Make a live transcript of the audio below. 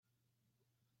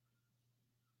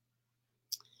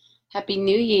Happy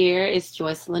New Year. It's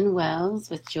Joycelyn Wells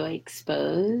with Joy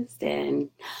Exposed, and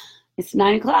it's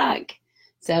 9 o'clock.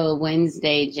 So,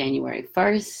 Wednesday, January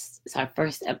 1st, it's our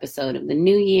first episode of the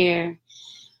new year,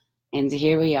 and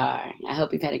here we are. I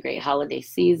hope you've had a great holiday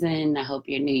season. I hope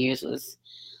your New Year's was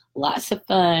lots of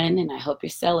fun, and I hope you're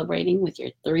celebrating with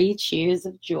your three cheers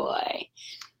of joy.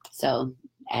 So,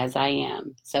 as I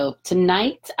am. So,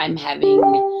 tonight I'm having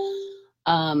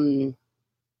um,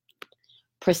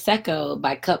 Prosecco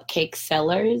by Cupcake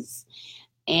Sellers.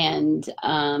 And,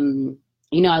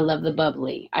 I love the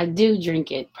bubbly. I do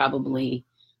drink it probably.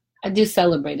 I do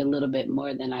celebrate a little bit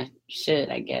more than I should,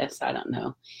 I guess. I don't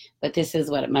know. But this is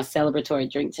what my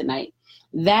celebratory drink tonight.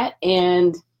 That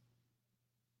and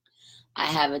I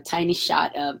have a tiny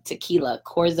shot of tequila,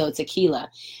 Corzo tequila,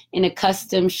 in a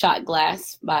custom shot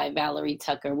glass by Valerie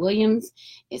Tucker Williams.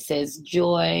 It says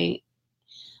joy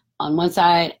on one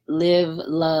side, live,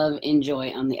 love, enjoy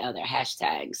on the other,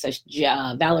 hashtag. So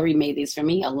Valerie made these for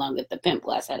me along with the pimp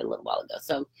glass I had a little while ago.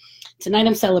 So tonight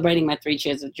I'm celebrating my three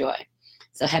cheers of joy.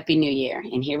 So happy new year.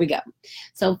 And here we go.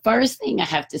 So first thing I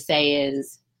have to say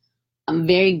is I'm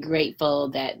very grateful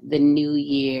that the new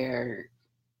year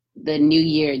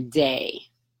day,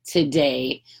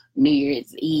 today, New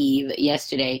Year's Eve,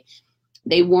 yesterday,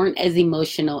 they weren't as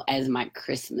emotional as my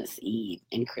Christmas Eve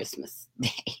and Christmas Day.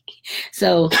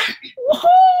 So,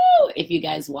 woohoo! If you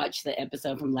guys watched the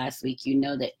episode from last week, you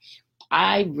know that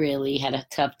I really had a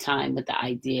tough time with the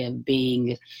idea of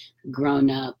being grown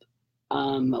up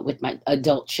with my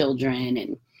adult children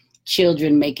and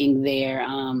children making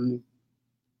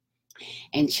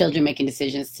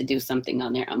decisions to do something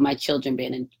on their own. My children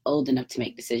being old enough to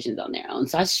make decisions on their own.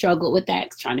 So I struggled with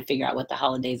that, trying to figure out what the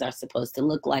holidays are supposed to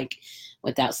look like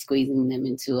without squeezing them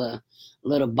into a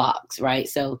little box, right?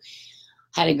 So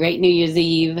I had a great New Year's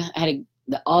Eve.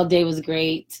 The all day was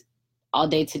great. All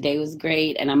day today was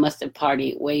great. And I must have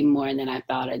partied way more than I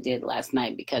thought I did last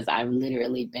night because I've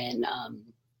literally been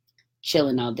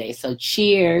chilling all day. So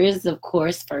cheers, of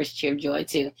course, first cheer of joy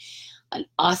to an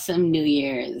awesome New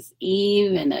Year's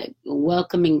Eve and a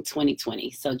welcoming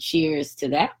 2020. So cheers to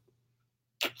that.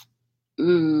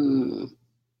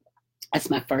 That's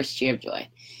my first cheer of joy.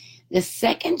 The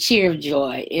second cheer of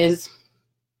joy is,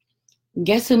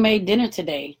 guess who made dinner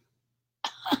today?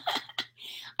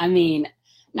 I mean,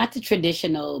 not the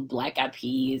traditional black eyed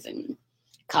peas and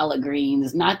collard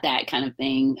greens, not that kind of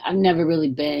thing. I've never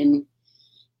really been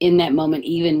in that moment.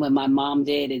 Even when my mom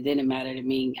did, it didn't matter to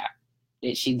me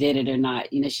that she did it or not.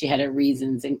 She had her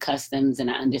reasons and customs, and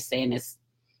I understand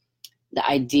the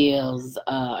ideals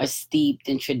are steeped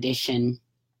in tradition.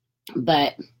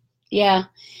 But yeah,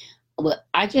 well,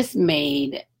 I just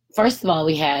made, first of all,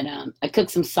 I cooked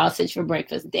some sausage for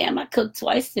breakfast. Damn, I cooked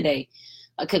twice today.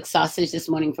 I cooked sausage this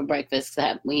morning for breakfast.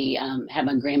 We had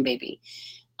my grandbaby.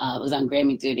 Was on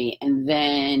Grammy duty. And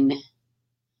then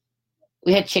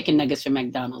we had chicken nuggets from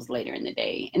McDonald's later in the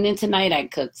day. And then tonight I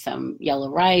cooked some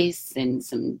yellow rice and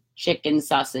some chicken,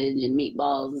 sausage, and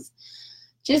meatballs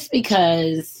just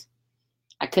because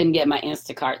I couldn't get my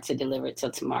Instacart to deliver it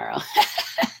till tomorrow.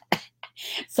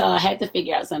 So I had to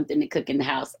figure out something to cook in the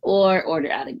house or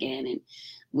order out again. And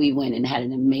we went and had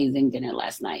an amazing dinner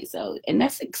last night. So, and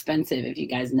that's expensive. If you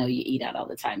guys know you eat out all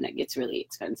the time, that gets really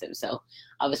expensive. So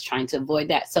I was trying to avoid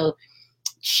that. So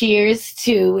cheers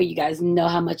to, you guys know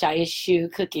how much I eschew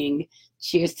cooking.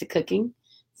 Cheers to cooking.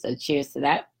 So cheers to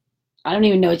that. I don't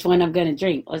even know which one I'm going to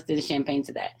drink. Let's do the champagne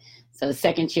to that. So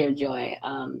second cheer of joy.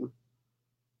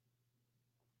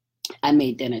 I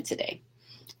made dinner today.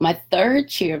 My third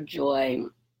cheer of joy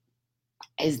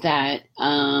is that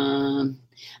I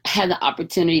had the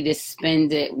opportunity to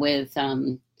spend it with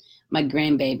my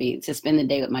grandbaby, to spend the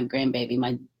day with my grandbaby.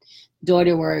 My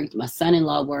daughter worked, my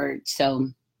son-in-law worked, so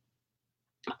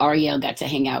Ariel got to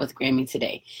hang out with Grammy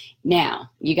today. Now,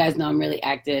 you guys know I'm really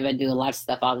active. I do a lot of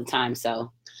stuff all the time,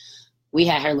 so we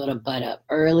had her little butt up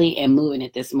early and moving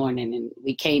it this morning, and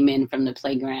we came in from the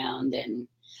playground and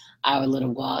our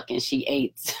little walk, and she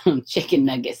ate some chicken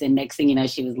nuggets, and next thing you know,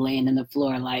 she was laying on the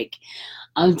floor like,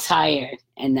 I'm tired,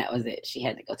 and that was it. She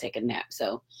had to go take a nap.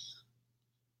 So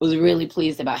I was really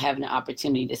pleased about having the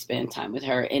opportunity to spend time with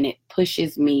her, and it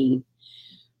pushes me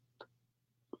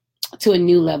to a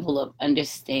new level of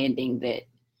understanding that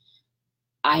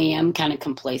I am kind of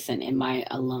complacent in my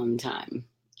alone time,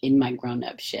 in my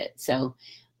grown-up shit. So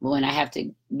when I have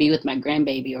to be with my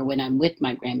grandbaby, or when I'm with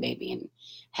my grandbaby and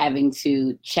having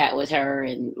to chat with her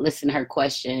and listen to her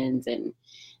questions and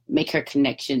make her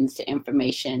connections to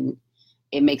information,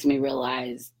 it makes me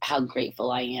realize how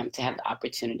grateful I am to have the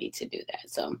opportunity to do that.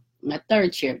 So my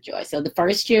third cheer of joy. So the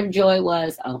first cheer of joy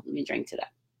was, let me drink to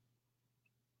that.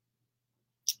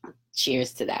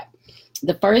 cheers to that.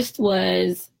 The first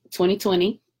was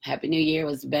 2020. Happy New Year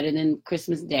was better than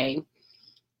Christmas Day.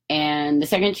 And the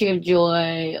second cheer of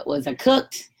joy was I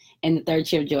cooked. And the third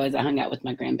cheer of joy is I hung out with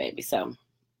my grandbaby. So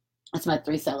that's my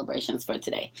 3 celebrations for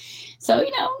today. So,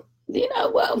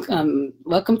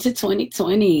 welcome to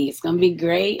 2020. It's going to be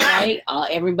great, right?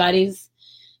 Everybody's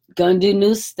going to do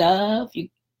new stuff. You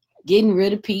getting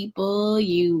rid of people,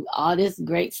 all this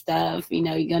great stuff. You're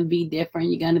going to be different.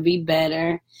 You're going to be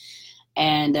better.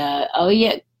 And,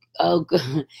 you're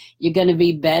going to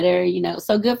be better,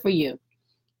 so good for you.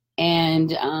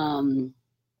 And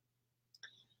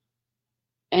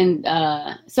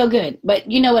so good.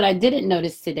 But you know what I didn't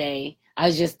notice today? I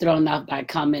was just thrown off by a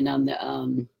comment on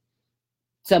the,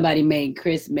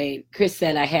 Chris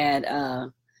said I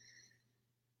had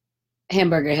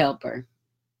hamburger helper.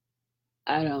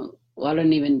 I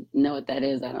don't even know what that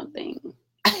is, I don't think.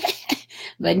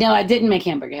 But no, I didn't make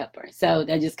hamburger helper. So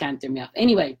that just kind of threw me off.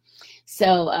 Anyway,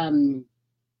 so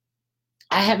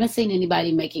I haven't seen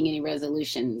anybody making any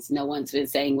resolutions. No one's been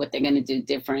saying what they're going to do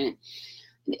different.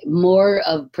 More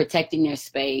of protecting their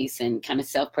space and kind of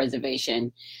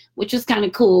self-preservation, which was kind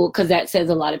of cool because that says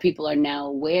a lot of people are now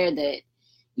aware that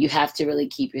you have to really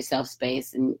keep yourself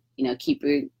space and, keep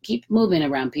moving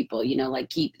around people, like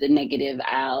keep the negative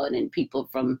out and people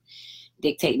from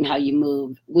dictating how you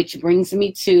move, which brings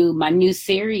me to my new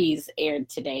series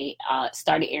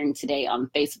started airing today on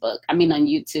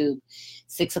YouTube,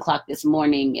 6:00 this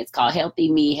morning. It's called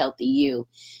Healthy Me, Healthy You,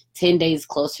 10 Days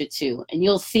Closer To. And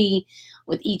you'll see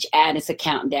with each ad, it's a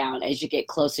countdown as you get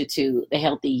closer to the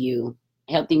healthy you,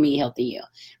 healthy me, healthy you,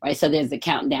 right? So there's a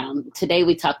countdown. Today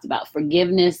we talked about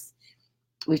forgiveness.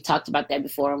 We've talked about that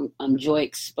before. Joy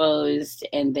Exposed.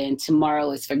 And then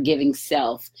tomorrow is forgiving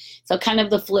self. So kind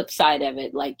of the flip side of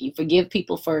it, like you forgive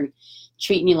people for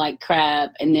treating you like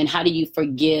crap. And then how do you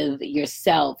forgive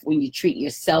yourself when you treat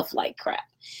yourself like crap?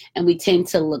 And we tend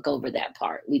to look over that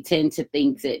part. We tend to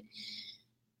think that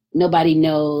nobody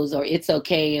knows or it's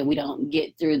okay, and we don't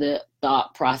get through the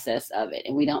thought process of it,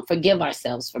 and we don't forgive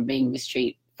ourselves for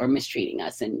mistreating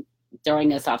us and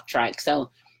throwing us off track.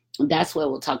 So that's what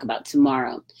we'll talk about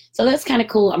tomorrow. So that's kind of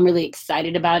cool. I'm really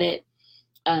excited about it.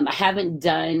 I haven't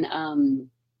done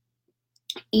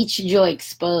each Joy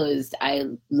Exposed. I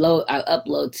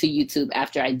upload to YouTube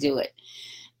after I do it,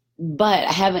 but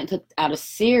I haven't put out a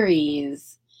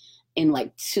series in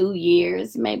like 2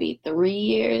 years, maybe 3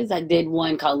 years. I did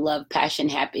one called Love, Passion,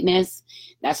 Happiness.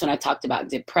 That's when I talked about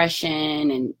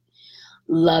depression and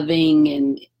loving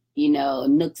and,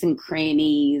 nooks and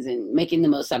crannies and making the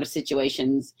most out of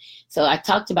situations. So I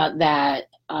talked about that.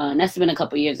 That's been a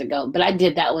couple years ago, but I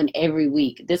did that one every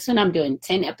week. This one I'm doing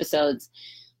 10 episodes,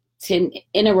 10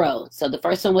 in a row. So the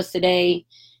first one was today.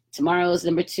 Tomorrow is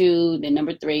number 2, then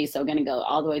number 3. So we're going to go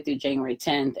all the way through January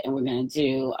 10th, and we're going to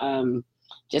do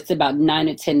just about 9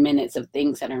 or 10 minutes of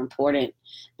things that are important,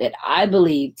 that I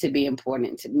believe to be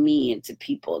important to me and to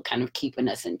people, kind of keeping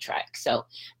us in track. So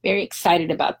very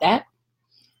excited about that.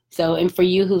 So, and for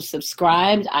you who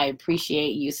subscribed, I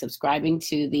appreciate you subscribing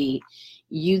to the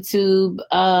YouTube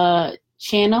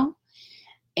channel.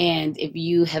 And if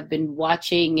you have been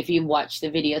watching, if you've watched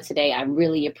the video today, I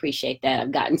really appreciate that.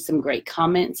 I've gotten some great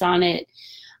comments on it.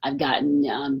 I've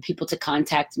gotten people to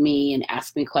contact me and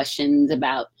ask me questions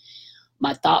about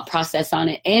my thought process on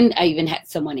it. And I even had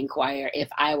someone inquire if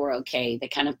I were okay. They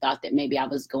kind of thought that maybe I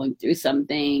was going through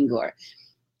something, or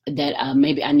that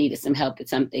maybe I needed some help with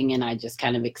something. And I just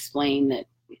kind of explained that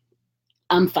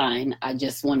I'm fine. I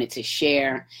just wanted to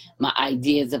share my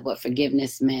ideas of what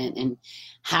forgiveness meant and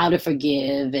how to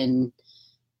forgive, and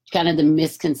kind of the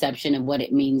misconception of what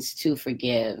it means to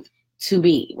forgive to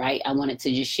me, right? I wanted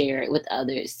to just share it with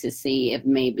others to see if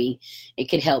maybe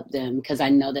it could help them, because I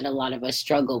know that a lot of us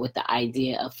struggle with the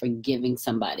idea of forgiving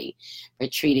somebody for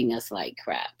treating us like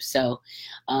crap. So,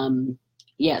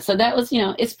 so that was,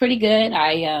 it's pretty good.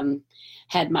 I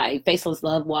had my Faceless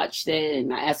Love watched it,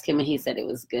 and I asked him, and he said it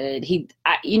was good.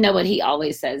 You know what? He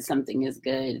always says something is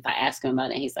good. If I ask him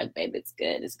about it, he's like, babe, it's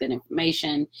good. It's good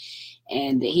information.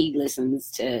 And he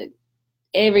listens to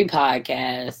every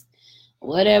podcast,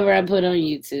 whatever I put on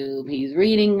YouTube. He's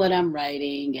reading what I'm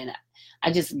writing, and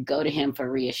I just go to him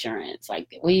for reassurance.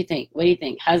 Like, what do you think? What do you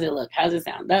think? How's it look? How's it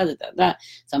sound? Da, da, da, da.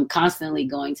 So I'm constantly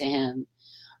going to him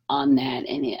on that,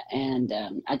 and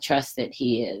I trust that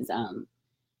he is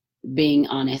being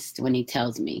honest when he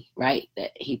tells me, right, that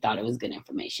he thought it was good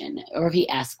information, or if he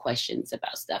asks questions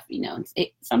about stuff,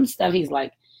 some stuff he's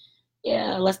like,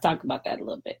 yeah, let's talk about that a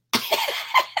little bit.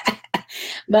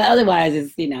 But otherwise,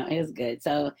 it's, it was good.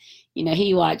 So,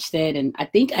 he watched it, and I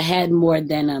think I had more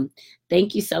than,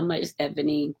 thank you so much,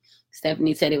 Stephanie.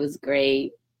 Stephanie said it was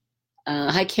great.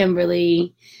 Hi,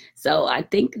 Kimberly. So I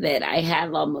think that I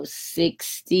have almost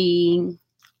 60,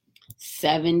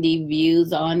 70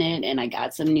 views on it, and I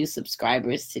got some new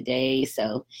subscribers today.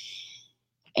 So,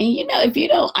 and if you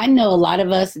don't, I know a lot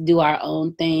of us do our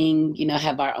own thing,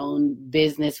 have our own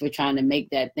business. We're trying to make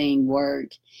that thing work.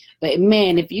 But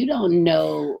man, if you don't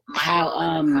know how,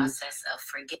 process of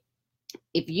forget,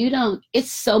 if you don't,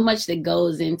 it's so much that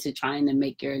goes into trying to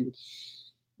make your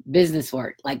business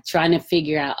work, like trying to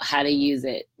figure out how to use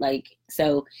it. Like,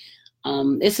 so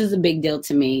this is a big deal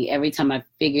to me. Every time I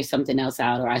figure something else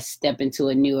out or I step into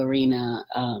a new arena,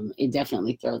 it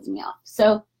definitely throws me off.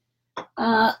 So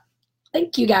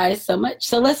thank you guys so much.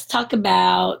 So let's talk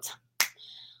about,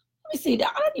 let me see, I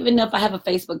don't even know if I have a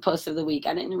Facebook post of the week.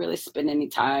 I didn't really spend any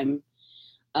time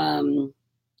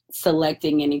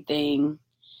selecting anything.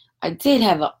 I did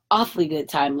have an awfully good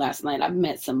time last night. I've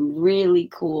met some really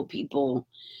cool people.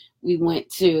 We went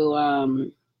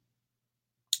to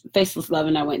Faceless Love,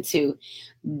 and I went to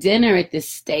dinner at this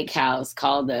steakhouse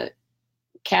called the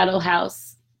Cattle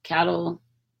House.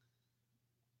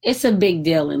 It's a big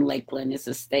deal in Lakeland. It's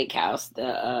a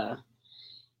steakhouse.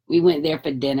 We went there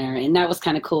for dinner, and that was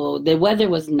kind of cool. The weather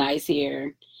was nice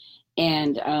here,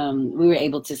 and we were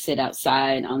able to sit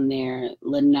outside on their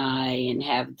lanai and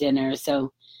have dinner.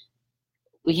 So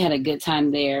we had a good time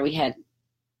there. We had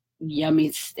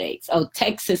yummy steaks. Oh,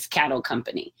 Texas Cattle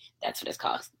Company. That's what it's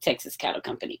called, Texas Cattle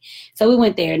Company. So we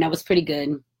went there, and that was pretty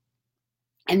good.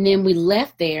 And then we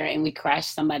left there, and we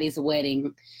crashed somebody's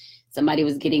wedding. Somebody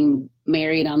was getting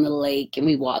married on the lake, and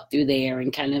we walked through there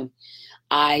and kind of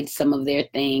eyed some of their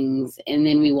things. And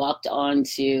then we walked on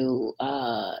to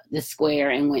the square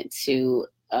and went to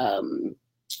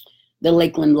the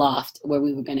Lakeland Loft, where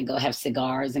we were going to go have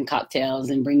cigars and cocktails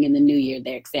and bring in the New Year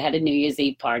there, because they had a New Year's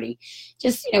Eve party.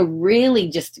 Just, really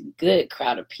just a good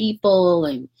crowd of people,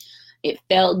 and it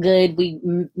felt good. We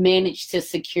managed to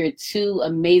secure 2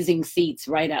 amazing seats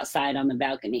right outside on the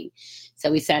balcony.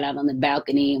 So we sat out on the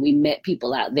balcony, and we met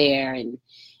people out there. And,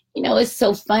 it's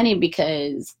so funny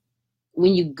because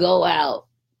when you go out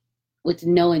with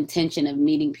no intention of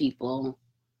meeting people,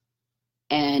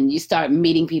 and you start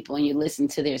meeting people and you listen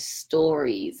to their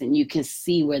stories, and you can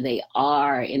see where they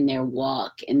are in their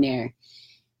walk, and they're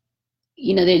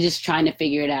just trying to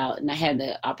figure it out. And I had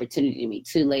the opportunity to meet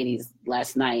 2 ladies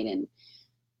last night, and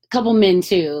a couple men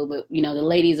too, but the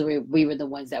ladies, we were the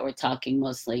ones that were talking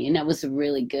mostly. And that was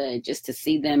really good just to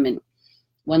see them. And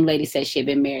one lady said she had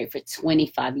been married for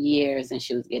 25 years and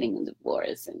she was getting a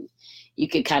divorce. And you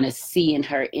could kind of see in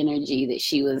her energy that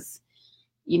she was,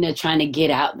 trying to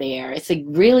get out there. It's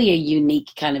really a unique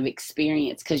kind of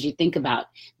experience, because you think about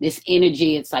this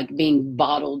energy, it's like being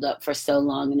bottled up for so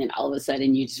long, and then all of a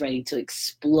sudden you're just ready to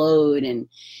explode. And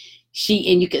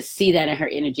you could see that in her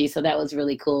energy. So that was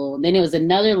really cool. And then there was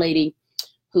another lady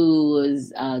who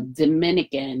was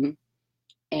Dominican,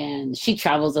 and she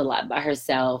travels a lot by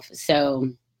herself. So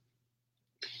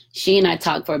she and I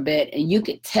talked for a bit, and you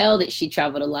could tell that she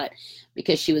traveled a lot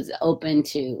because she was open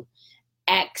to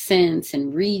accents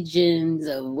and regions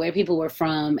of where people were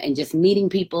from, and just meeting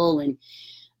people. And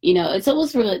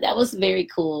that was very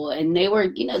cool. And they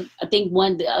were, I think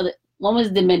one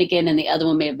was Dominican and the other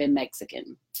one may have been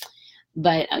Mexican.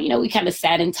 But we kind of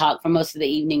sat and talked for most of the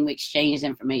evening. We exchanged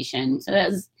information. So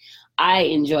I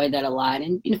enjoyed that a lot.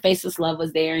 And Faceless Love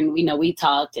was there, and we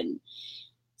talked and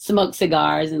smoked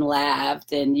cigars and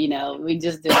laughed, and we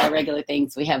just did our regular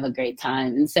things. We have a great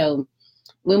time. And so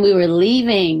when we were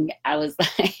leaving, I was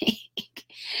like,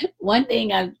 one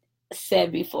thing I've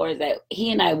said before is that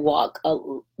he and I walk a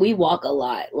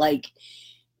lot. Like,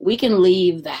 we can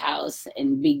leave the house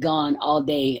and be gone all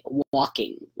day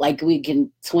walking. Like, we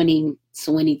can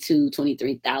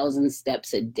 23,000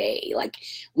 steps a day. Like,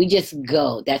 we just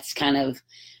go. That's kind of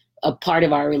a part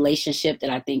of our relationship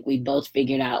that I think we both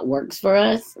figured out works for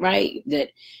us, right? That,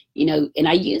 and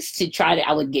I used to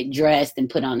I would get dressed and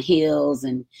put on heels.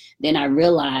 And then I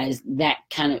realized that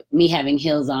kind of me having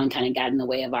heels on kind of got in the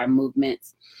way of our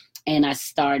movements. And I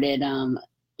started,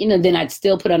 then I'd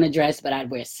still put on a dress, but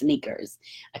I'd wear sneakers.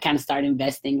 I kind of started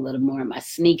investing a little more in my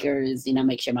sneakers,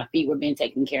 make sure my feet were being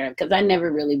taken care of, because I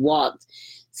never really walked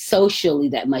socially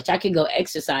that much. I could go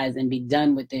exercise and be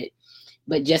done with it,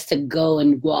 but just to go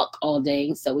and walk all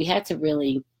day. So we had to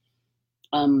really,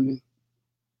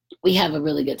 we have a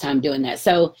really good time doing that.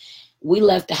 So we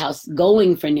left the house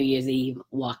going for New Year's Eve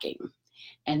walking.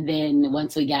 And then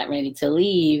once we got ready to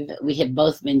leave, we had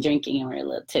both been drinking and we were a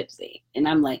little tipsy. And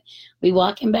I'm like, we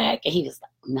walking back? And he was like,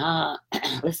 nah,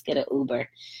 let's get an Uber.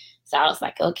 So I was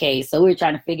like, okay. So we were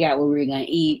trying to figure out what we were going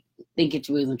to eat. Thinking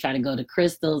we was going to try to go to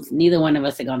Crystal's. Neither one of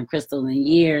us had gone to Crystal's in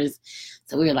years.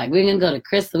 So we were like, we're going to go to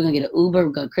Crystal. We're going to get an Uber.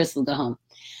 We'll go to Crystal, go home.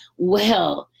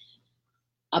 Well,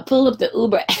 I pull up the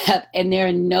Uber app and there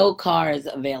are no cars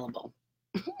available.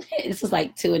 This was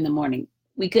like 2 a.m.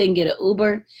 We couldn't get an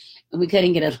Uber and we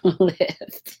couldn't get a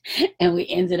Lyft. And we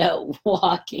ended up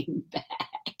walking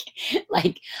back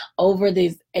like over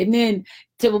this. And then,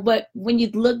 but when you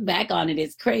look back on it,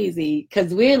 it's crazy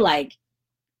because we're like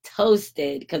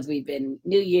toasted because we've been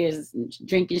New Year's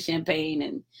drinking champagne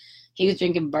and he was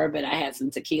drinking bourbon. I had some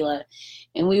tequila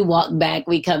and we walk back.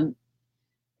 We come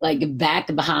like back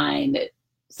behind.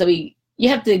 So you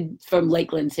have to, from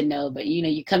Lakeland to know, but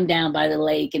you come down by the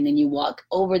lake and then you walk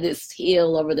over this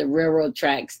hill, over the railroad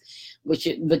tracks, which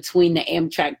is between the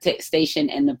Amtrak station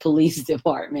and the police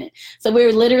department. So we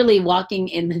were literally walking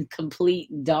in the complete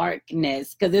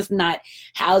darkness because it's not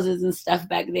houses and stuff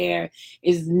back there.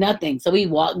 It's nothing. So we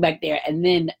walked back there. And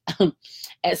then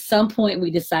at some point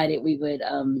we decided we would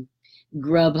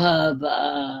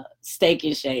Grubhub Steak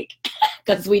and Shake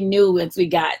because we knew once we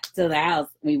got to the house,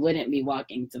 we wouldn't be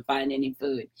walking to find any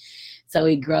food. So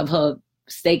we Grubhub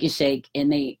Steak and Shake and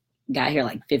they got here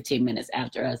like 15 minutes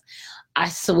after us. I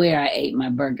swear I ate my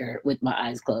burger with my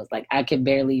eyes closed. Like I could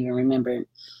barely even remember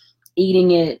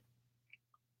eating it.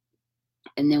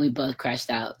 And then we both crashed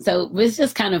out. So it was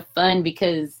just kind of fun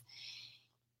because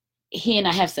he and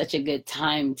I have such a good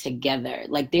time together.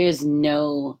 Like there's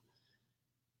no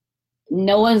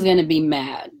one's going to be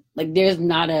mad. Like there's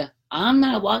not I'm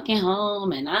not walking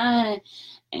home and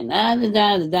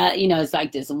it's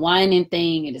like this whining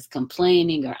thing and it's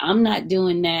complaining or I'm not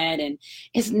doing that. And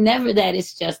it's never that.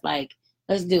 It's just like,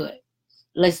 let's do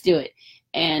it.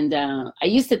 And I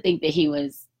used to think that he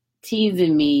was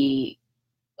teasing me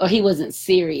or he wasn't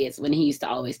serious when he used to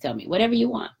always tell me, whatever you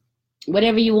want,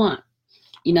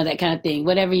 that kind of thing,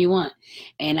 whatever you want.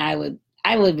 And I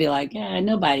would be like, yeah,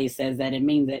 nobody says that. It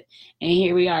means it. And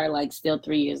here we are, like still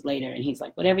 3 years later. And he's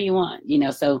like, whatever you want,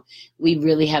 so we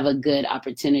really have a good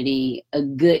opportunity, a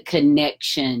good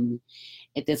connection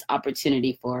at this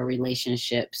opportunity for a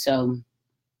relationship. So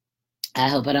I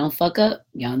hope I don't fuck up.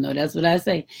 Y'all know that's what I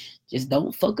say. Just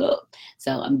don't fuck up.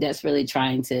 So I'm desperately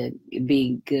trying to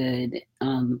be good.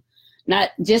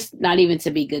 Not even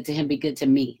to be good to him, be good to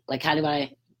me. Like, how do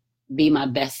I be my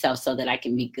best self so that I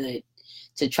can be good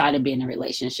to try to be in a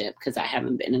relationship? Because I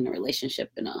haven't been in a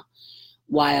relationship in a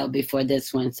while before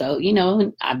this one. So,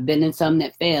 I've been in some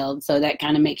that failed. So that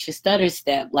kind of makes you stutter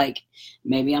step. Like,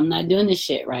 maybe I'm not doing this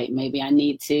shit right. Maybe I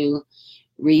need to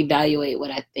reevaluate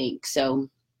what I think. So,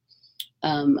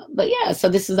 but yeah, so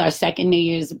this is our second New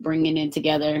Year's bringing it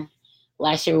together.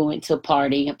 Last year we went to a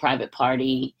private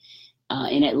party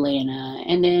in Atlanta.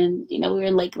 And then, we were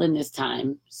in Lakeland this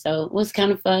time. So it was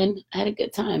kind of fun. I had a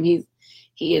good time. He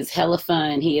is hella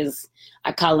fun.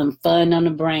 I call him fun on the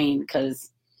brain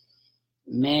because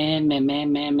man,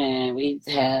 we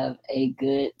have a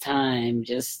good time.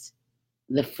 Just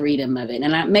the freedom of it.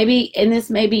 And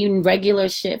this may be regular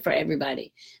shit for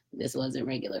everybody. This wasn't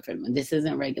regular for me. This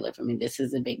isn't regular for me. This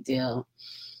is a big deal.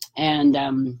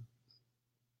 And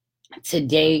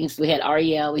today we had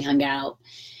Ariel, we hung out,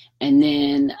 and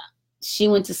then she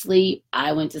went to sleep,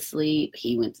 I went to sleep,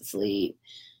 he went to sleep.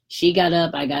 She got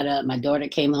up, I got up, my daughter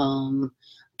came home,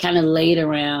 kind of laid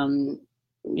around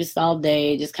just all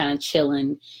day, just kind of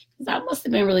chilling. I must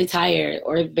have been really tired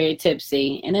or very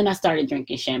tipsy. And then I started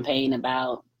drinking champagne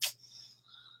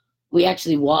we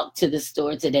actually walked to the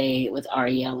store today with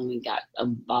Ariel and we got a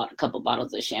couple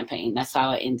bottles of champagne. That's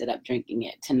how I ended up drinking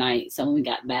it tonight. So when we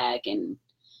got back and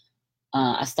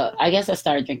I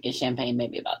started drinking champagne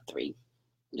maybe about 3.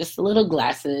 Just little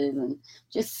glasses and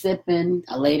just sipping.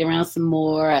 I laid around some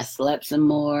more. I slept some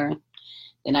more.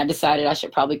 Then I decided I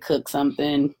should probably cook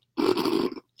something.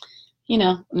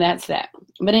 That's that.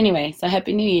 But anyway, so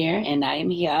Happy New Year. And I am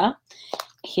here.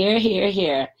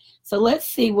 Here. So let's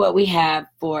see what we have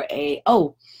for you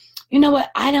know what?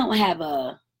 I don't have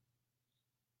I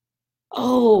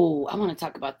want to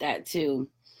talk about that too.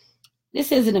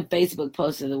 This isn't a Facebook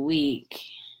post of the week.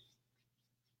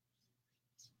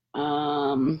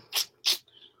 Let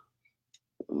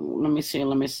me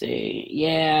see.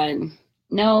 Yeah,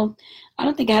 no, I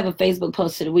don't think I have a Facebook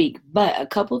post of the week, but a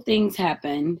couple things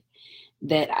happened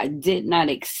that I did not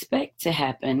expect to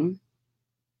happen.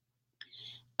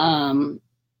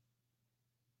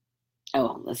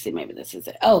 Let's see, maybe this is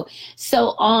it.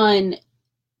 So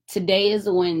today is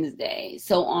Wednesday.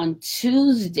 So on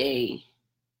Tuesday,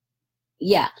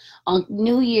 on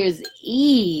New Year's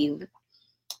Eve,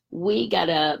 we got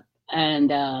up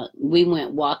and we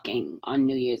went walking on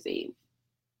New Year's Eve.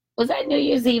 Was that New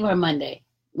Year's Eve or Monday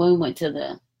when we went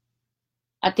to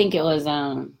I think it was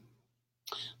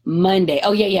Monday.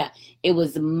 Oh yeah. It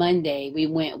was Monday. We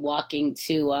went walking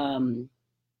to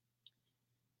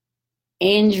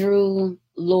Andrew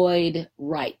Lloyd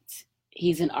Wright.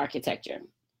 He's an architecture.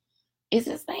 Is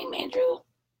his name Andrew?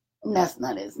 That's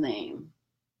not his name.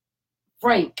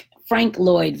 Frank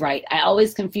Lloyd Wright. I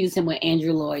always confuse him with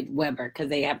Andrew Lloyd Webber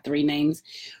because they have 3 names.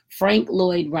 Frank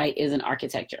Lloyd Wright is an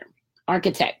architect.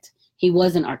 He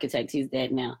was an architect. He's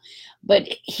dead now. But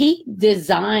he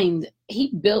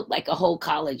built like a whole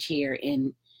college here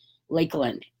in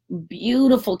Lakeland.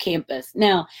 Beautiful campus.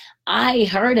 Now, I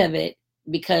heard of it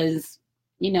because,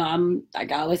 I'm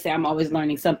like I always say, I'm always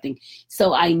learning something.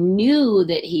 So I knew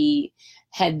that he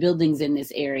had buildings in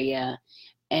this area,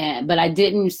 but I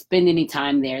didn't spend any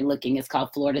time there looking. It's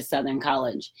called Florida Southern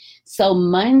College. So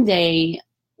Monday,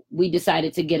 we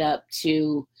decided to get up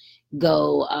to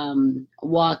go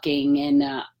walking, and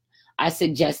I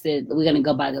suggested we're going to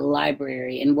go by the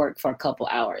library and work for a couple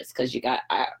hours because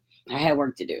I had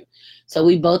work to do. So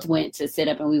we both went to sit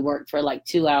up and we worked for like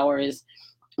 2 hours,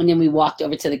 and then we walked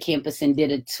over to the campus and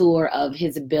did a tour of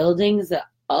his buildings.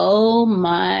 Oh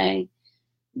my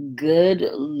good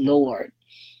Lord,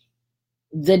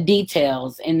 the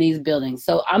details in these buildings.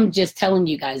 So I'm just telling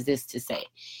you guys this to say,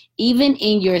 even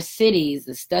in your cities,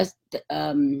 the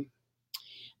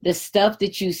stuff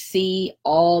that you see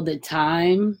all the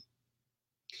time.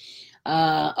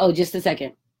 Just a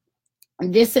second.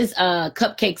 This is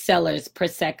Cupcake Cellars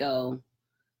Prosecco,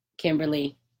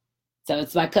 Kimberly. So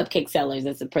it's my Cupcake Cellars.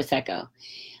 It's a Prosecco.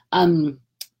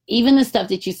 Even the stuff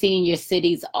that you see in your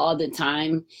cities all the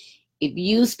time, if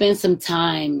you spend some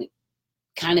time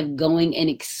kind of going and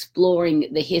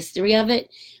exploring the history of it,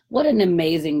 what an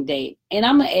amazing date. And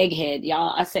I'm an egghead,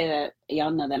 y'all. I say that,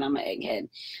 y'all know that I'm an egghead.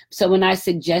 So when I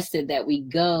suggested that we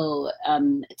go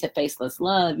to Faceless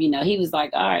Love, he was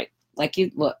like, all right, like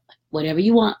whatever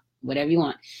you want.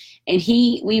 And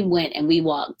we went and we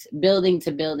walked building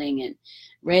to building and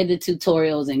read the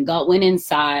tutorials and went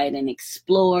inside and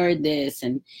explored this.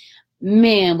 And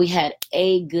man, we had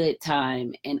a good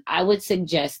time. And I would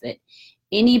suggest that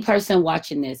any person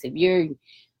watching this, if you're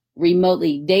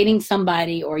remotely dating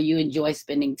somebody or you enjoy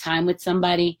spending time with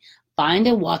somebody, find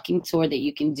a walking tour that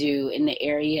you can do in the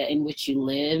area in which you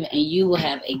live, and you will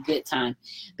have a good time.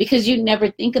 Because you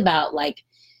never think about, I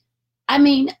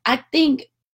think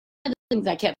one of the things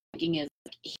I kept thinking is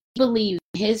he believed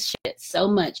his shit so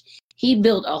much. He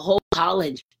built a whole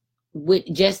college with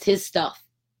just his stuff.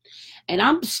 And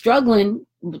I'm struggling,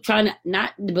 trying to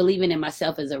not believing in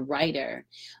myself as a writer,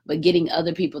 but getting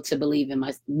other people to believe in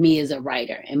me as a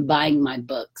writer and buying my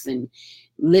books and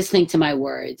listening to my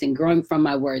words and growing from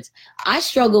my words. I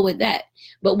struggle with that.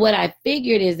 But what I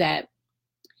figured is that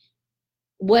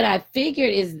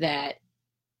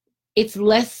it's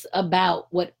less about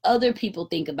what other people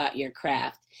think about your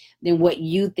craft than what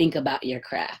you think about your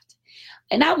craft.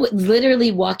 And I was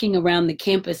literally walking around the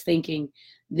campus thinking,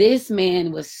 this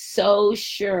man was so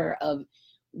sure of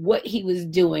what he was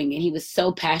doing, and he was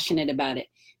so passionate about it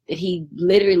that he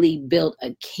literally built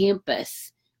a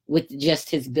campus with just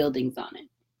his buildings on it.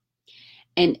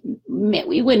 And man,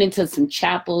 we went into some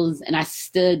chapels, and I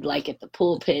stood at the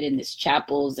pulpit in these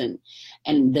chapels, and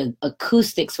the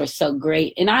acoustics were so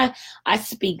great. And I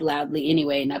speak loudly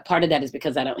anyway, and part of that is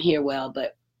because I don't hear well,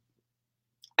 but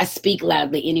I speak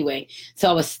loudly anyway. So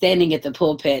I was standing at the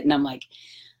pulpit, and I'm like,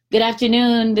 good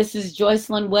afternoon, this is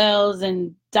Joycelyn Wells,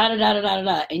 and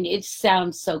da-da-da-da-da-da. And it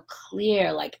sounds so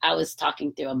clear, like I was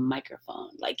talking through a microphone.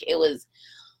 It was,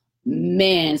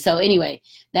 man. So anyway,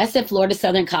 that's at Florida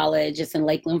Southern College. It's in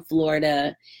Lakeland,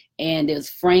 Florida. And it was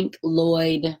Frank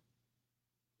Lloyd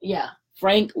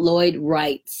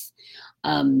Wright's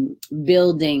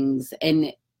buildings.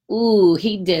 And,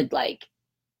 he did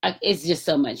it's just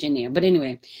so much in there. But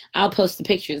anyway, I'll post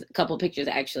a couple pictures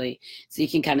actually, so you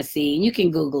can kind of see, and you can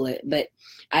Google it. But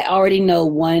I already know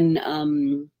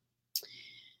one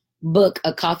book,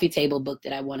 a coffee table book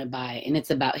that I want to buy, and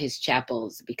it's about his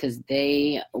chapels, because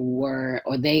they are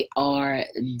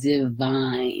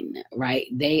divine, right?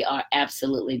 They are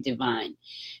absolutely divine.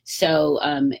 So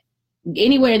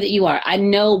anywhere that you are, I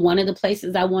know one of the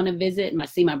places I want to visit, and I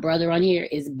see my brother on here,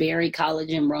 is Berry College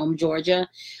in Rome, Georgia.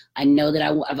 I know that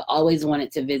I've always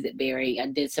wanted to visit Berry. I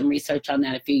did some research on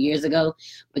that a few years ago,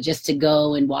 but just to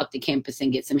go and walk the campus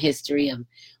and get some history of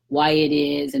why it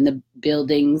is and the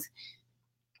buildings,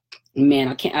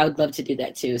 man, I would love to do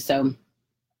that too. So,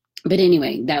 but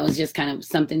anyway, that was just kind of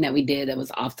something that we did that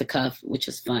was off the cuff, which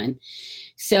was fun.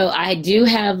 So I do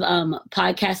have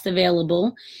podcasts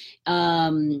available.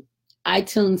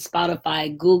 iTunes,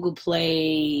 Spotify, Google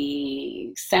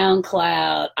Play,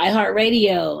 SoundCloud,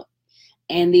 iHeartRadio,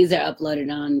 and these are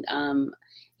uploaded on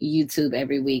YouTube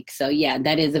every week. So yeah,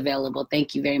 that is available.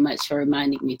 Thank you very much for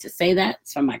reminding me to say that.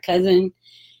 It's from my cousin,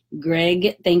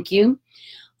 Greg. Thank you.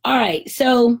 All right.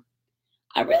 So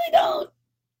I really don't,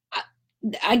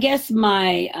 I guess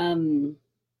my,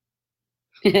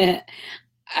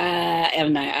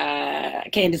 I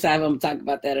can't decide if I'm gonna talk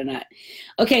about that or not.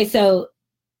 Okay. So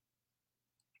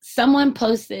someone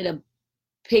posted a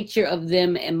picture of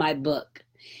them in my book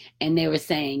and they were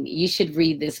saying, you should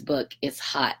read this book. It's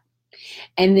hot.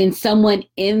 And then someone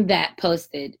in that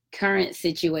posted current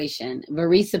situation.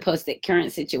 Marisa posted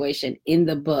current situation in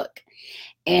the book.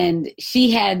 And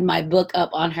she had my book up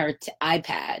on her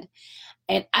iPad.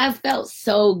 And I felt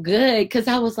so good because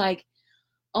I was like,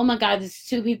 oh my God, there's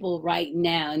two people right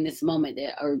now in this moment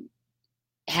that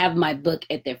have my book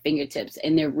at their fingertips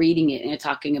and they're reading it and they're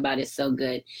talking about it so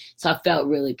good. So I felt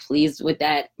really pleased with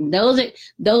that.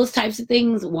 Those types of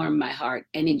things warm my heart.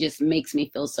 And it just makes me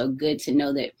feel so good to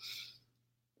know that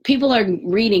people are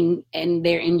reading and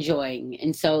they're enjoying.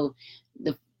 And so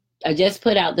I just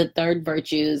put out the third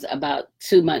virtues about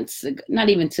 2 months ago, not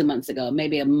even 2 months ago,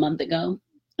 maybe a month ago,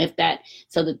 if that.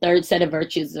 So the third set of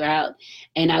virtues are out.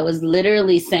 And I was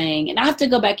literally saying, and I have to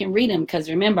go back and read them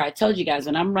because remember, I told you guys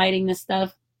when I'm writing this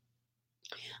stuff,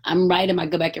 I'm writing them, I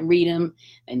go back and read them,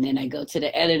 and then I go to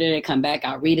the editor, I come back,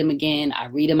 I'll read them again, I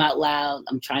read them out loud,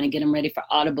 I'm trying to get them ready for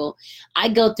Audible. I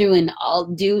go through and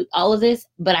do all of this,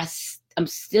 but I'm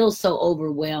still so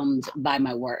overwhelmed by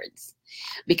my words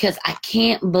because I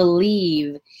can't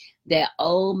believe that,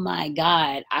 oh my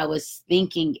God, I was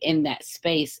thinking in that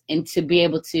space, and to be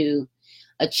able to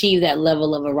achieve that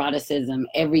level of eroticism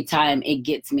every time it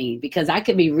gets me, because I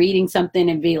could be reading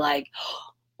something and be like,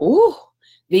 oh,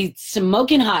 these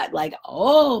smoking hot, like,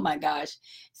 oh my gosh.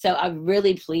 So I'm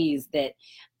really pleased that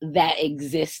that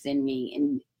exists in me,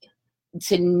 and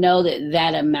to know that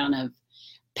that amount of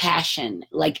passion,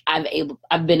 like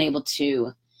I've been able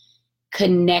to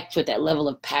connect with that level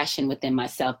of passion within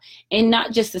myself, and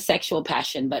not just the sexual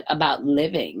passion, but about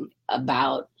living,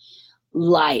 about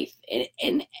life.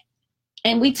 And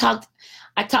I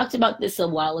talked about this a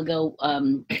while ago,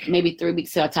 maybe 3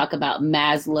 weeks ago. I talked about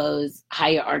Maslow's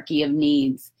hierarchy of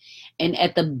needs. And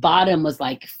at the bottom was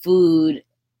like food,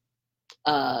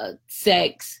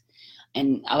 sex,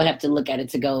 and I would have to look at it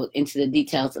to go into the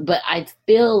details. But I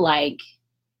feel like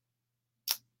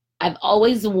I've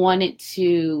always wanted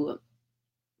to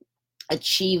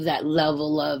achieve that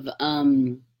level of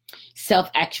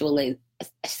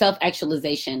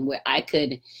self-actualization where I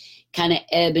could kind of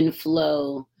ebb and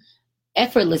flow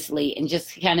effortlessly and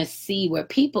just kind of see where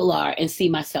people are and see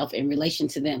myself in relation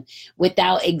to them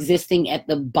without existing at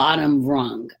the bottom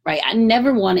rung, right? I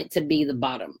never wanted to be the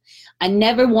bottom. I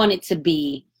never wanted to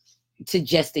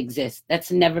just exist.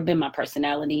 That's never been my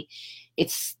personality.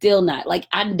 It's still not. Like,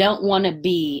 I don't want to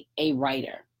be a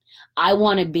writer. I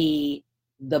want to be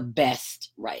the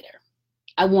best writer.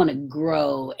 I want to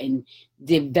grow and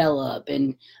develop,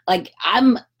 and like I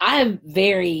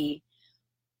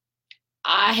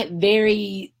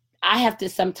have to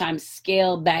sometimes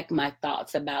scale back my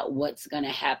thoughts about what's going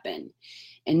to happen.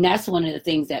 And that's one of the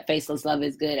things that Faceless Love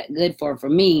is good for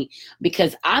me,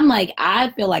 because I'm like,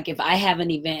 I feel like if I have an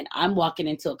event, I'm walking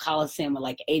into a Coliseum with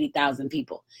like 80,000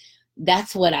 people.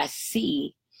 That's what I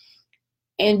see.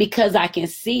 And because I can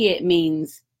see it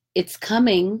means it's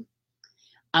coming.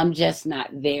 I'm just not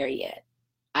there yet.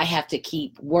 I have to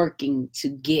keep working to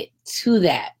get to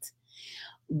that,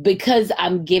 because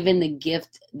I'm given the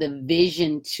gift, the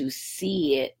vision to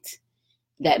see it.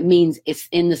 That means it's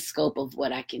in the scope of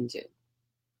what I can do.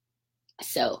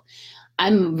 So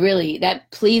that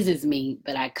pleases me,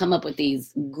 but I come up with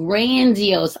these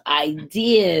grandiose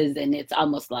ideas, and it's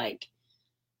almost like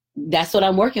that's what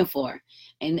I'm working for.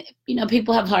 And,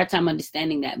 people have a hard time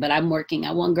understanding that, but I'm working.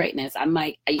 I want greatness.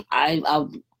 I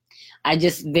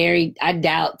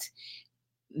doubt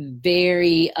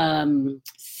very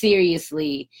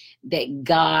seriously that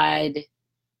God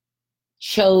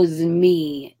chose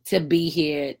me to be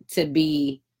here to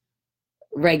be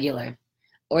regular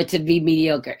or to be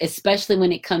mediocre, especially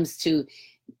when it comes to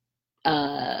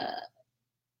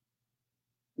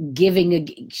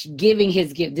giving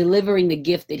his gift, delivering the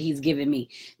gift that he's given me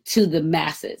to the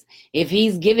masses. If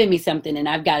he's given me something and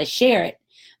I've got to share it,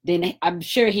 then I'm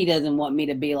sure he doesn't want me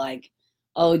to be like,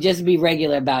 oh, just be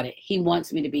regular about it. He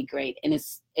wants me to be great. And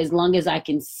it's, as long as I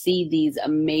can see these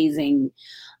amazing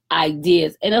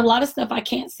ideas, and a lot of stuff I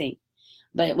can't see,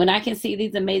 but when I can see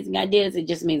these amazing ideas, it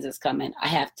just means it's coming. I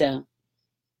have to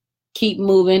keep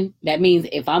moving. That means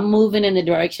if I'm moving in the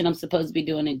direction I'm supposed to be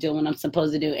doing and doing what I'm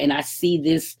supposed to do, and I see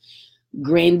this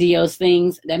grandiose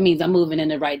things, that means I'm moving in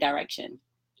the right direction.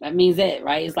 That means it,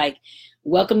 right? It's like,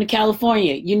 welcome to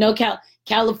California. You know,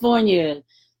 California,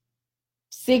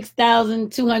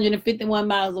 6,251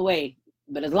 miles away.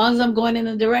 But as long as I'm going in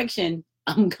the direction,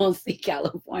 I'm going to see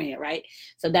California, right?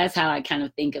 So that's how I kind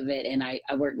of think of it. And I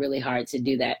work really hard to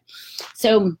do that.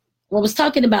 So when I was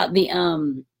talking about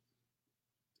the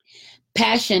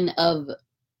passion of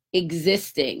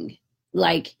existing,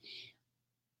 like,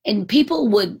 and people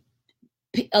would,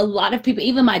 a lot of people,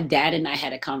 even my dad and I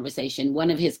had a conversation. One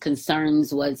of his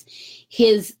concerns was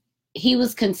he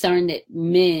was concerned that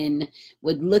men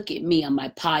would look at me on my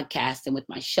podcast and with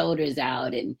my shoulders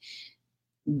out, and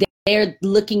they're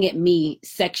looking at me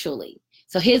sexually.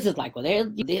 So his is like, well,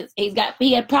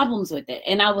 he had problems with it.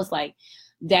 And I was like,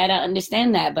 Dad, I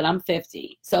understand that, but I'm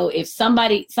 50. So if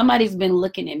somebody's been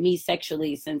looking at me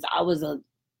sexually since I was a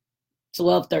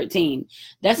 12, 13,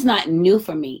 that's not new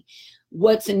for me.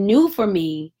 What's new for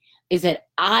me is that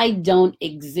I don't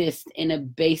exist in a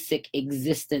basic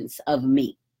existence of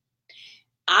me.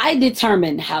 I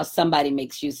determine how somebody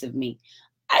makes use of me.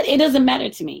 It doesn't matter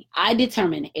to me. I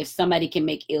determine if somebody can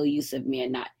make ill use of me or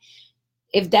not.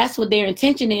 If that's what their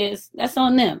intention is, that's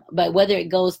on them. But whether it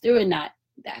goes through or not,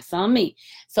 that's on me.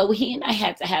 So he and I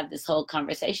had to have this whole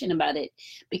conversation about it,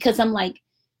 because I'm like,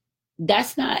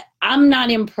 I'm not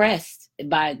impressed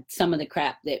by some of the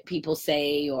crap that people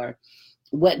say or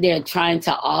what they're trying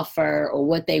to offer or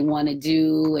what they want to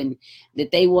do, and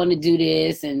that they want to do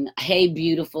this and, hey,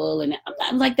 beautiful. And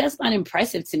I'm like, that's not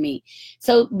impressive to me.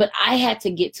 So, but I had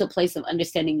to get to a place of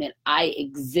understanding that I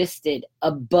existed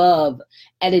above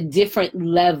at a different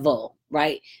level,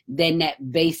 right, than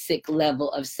that basic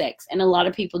level of sex. And a lot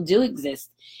of people do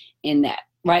exist in that,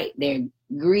 right? Their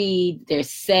greed, their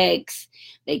sex,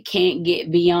 they can't get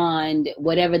beyond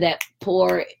whatever that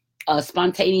poor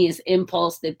spontaneous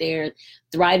impulse that they're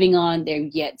thriving on, they're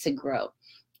yet to grow.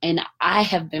 And I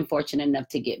have been fortunate enough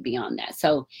to get beyond that.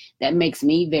 So that makes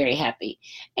me very happy.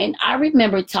 And I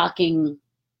remember talking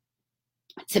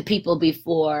to people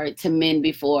before, to men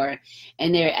before,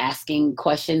 and they're asking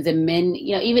questions. And men,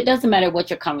 even it doesn't matter what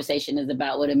your conversation is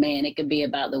about with a man, it could be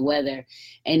about the weather.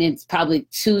 And it's probably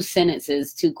 2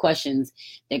 sentences, 2 questions,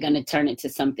 they're going to turn it to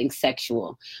something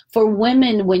sexual. For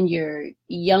women, when you're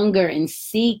younger and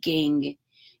seeking,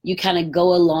 you kind of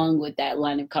go along with that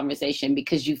line of conversation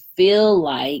because you feel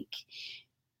like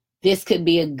this could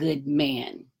be a good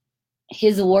man.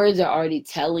 His words are already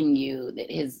telling you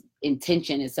that his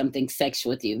intention is something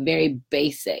sexual with you. Very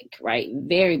basic, right?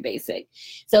 Very basic.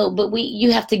 So, but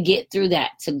you have to get through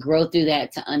that, to grow through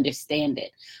that, to understand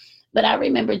it. But I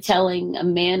remember telling a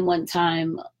man one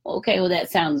time, okay, well, that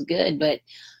sounds good, but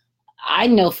I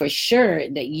know for sure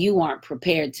that you aren't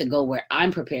prepared to go where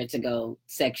I'm prepared to go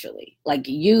sexually. Like,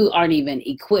 you aren't even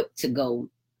equipped to go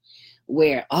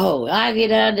where,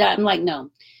 I'm like, no,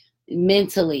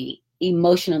 mentally,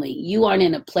 emotionally, you aren't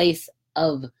in a place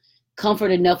of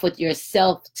comfort enough with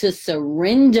yourself to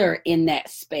surrender in that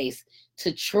space,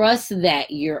 to trust that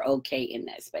you're okay in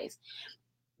that space.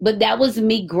 But that was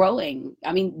me growing.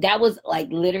 I mean, that was like,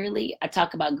 literally, I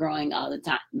talk about growing all the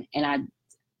time. And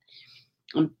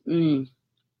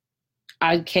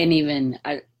I can't even,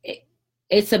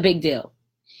 it's a big deal.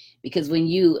 Because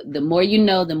the more you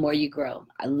know, the more you grow.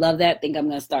 I love that. I think I'm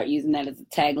going to start using that as a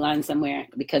tagline somewhere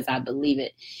because I believe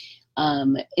it.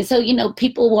 And so,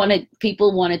 people want to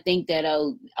think that,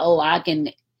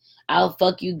 I'll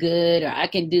fuck you good, or I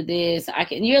can do this.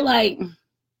 You're like,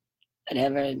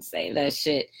 whatever, and save that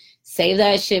shit. Save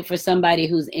that shit for somebody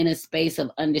who's in a space of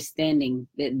understanding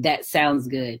that sounds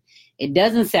good. It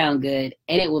doesn't sound good,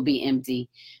 and it will be empty.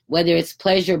 Whether it's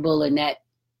pleasurable in that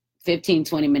 15,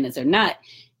 20 minutes or not,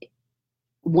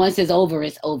 once it's over,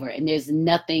 it's over. And there's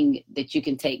nothing that you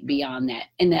can take beyond that.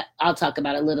 And I'll talk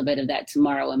about a little bit of that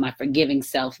tomorrow in my Forgiving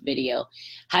Self video.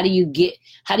 How do you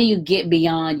get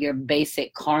beyond your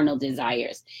basic carnal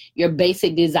desires? Your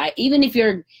basic desire, even if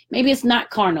maybe it's not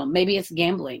carnal, maybe it's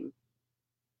gambling.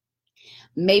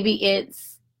 Maybe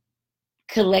it's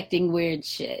collecting weird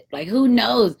shit. Like, who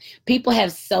knows? People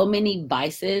have so many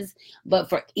vices, but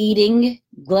for eating,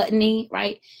 gluttony,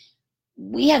 right?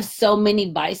 We have so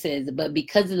many vices, but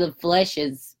because of the flesh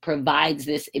provides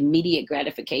this immediate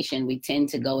gratification, we tend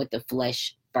to go with the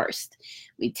flesh first.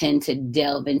 We tend to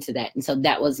delve into that. And so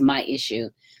that was my issue,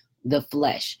 the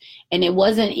flesh. And it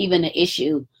wasn't even an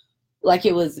issue like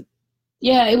it was,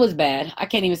 it was bad. I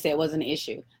can't even say it wasn't an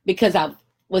issue because I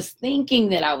was thinking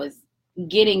that I was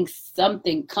getting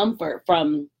something comfort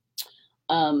from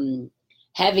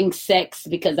having sex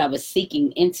because I was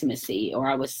seeking intimacy, or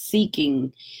I was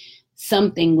seeking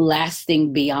something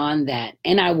lasting beyond that,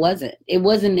 and I wasn't. It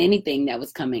wasn't anything that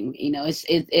was coming.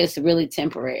 It's really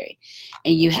temporary,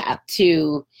 and you have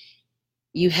to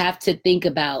think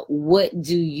about what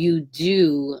do you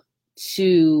do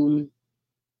to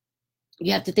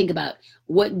you have to think about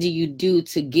what do you do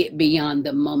to get beyond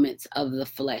the moments of the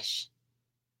flesh.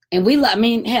 And I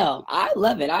mean, hell, I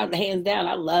love it. Hands down,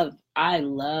 I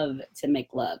love to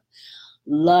make love.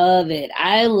 Love it.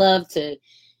 I love to,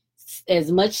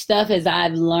 as much stuff as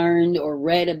I've learned or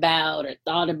read about or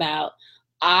thought about,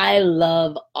 I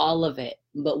love all of it.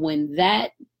 But when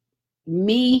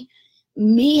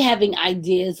me having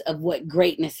ideas of what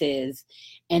greatness is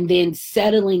and then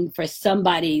settling for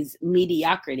somebody's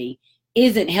mediocrity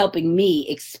isn't helping me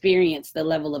experience the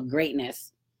level of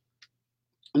greatness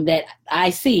that I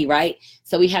see, right?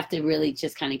 So we have to really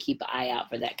just kind of keep an eye out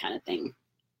for that kind of thing.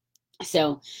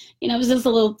 So, it was just a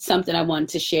little something I wanted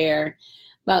to share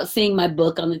about seeing my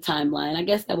book on the timeline. I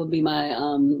guess that would be my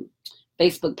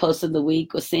Facebook post of the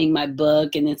week, was seeing my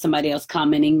book and then somebody else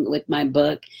commenting with my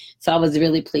book. So I was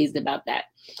really pleased about that.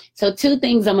 So 2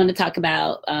 things I'm going to talk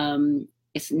about.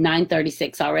 It's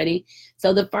 9:36 already.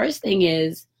 So the first thing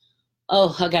is,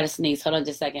 oh, I got to sneeze. Hold on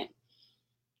just a second.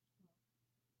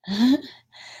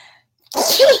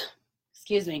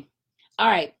 Excuse me. All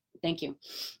right. Thank you.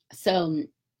 So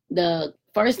the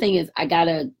first thing is, I got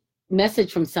a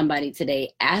message from somebody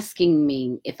today asking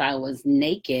me if I was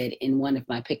naked in one of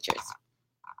my pictures.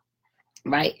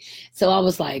 Right. So I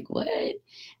was like, what?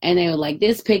 And they were like,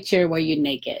 this picture where you're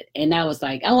naked. And I was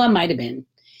like, oh, I might have been.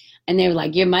 And they were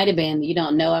like, you might have been. You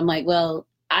don't know. I'm like, well,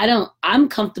 I'm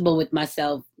comfortable with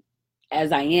myself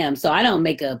as I am. So I don't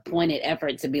make a pointed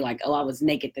effort to be like, oh, I was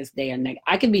naked this day or naked.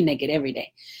 I can be naked every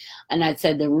day. And I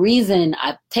said, the reason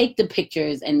I take the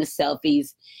pictures and the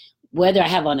selfies, whether I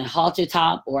have on a halter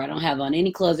top or I don't have on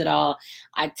any clothes at all,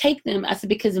 I take them. I said,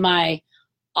 because my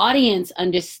audience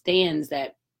understands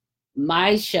that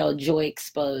my show, Joy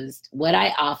Exposed, what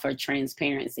I offer,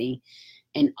 transparency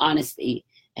and honesty.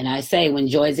 And I say, when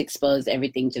joy is exposed,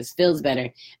 everything just feels better.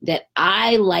 That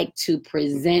I like to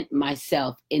present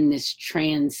myself in this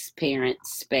transparent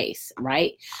space,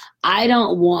 right? I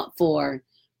don't want for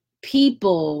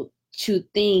people to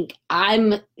think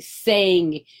I'm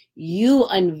saying you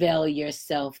unveil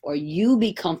yourself or you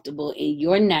be comfortable in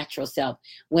your natural self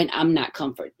when I'm not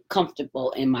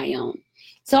comfortable in my own.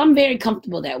 So I'm very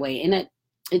comfortable that way. And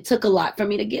it took a lot for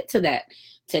me to get to that,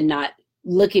 to not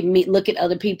look at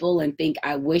other people and think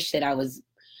I wish that I was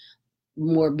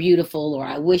more beautiful, or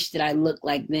I wish that I looked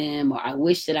like them, or I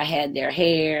wish that I had their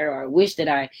hair, or I wish that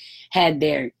I had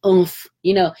their oomph,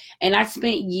 and I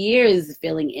spent years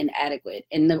feeling inadequate.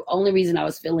 And the only reason I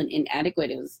was feeling inadequate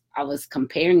was I was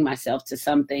comparing myself to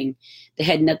something that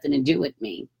had nothing to do with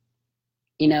me.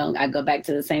 I go back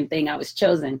to the same thing. I was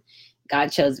chosen. God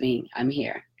chose me. I'm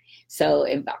here. So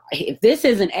if this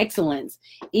isn't excellence,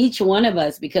 each one of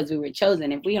us, because we were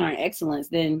chosen, if we aren't excellence,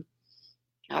 then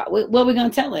what are we going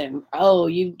to tell him? Oh,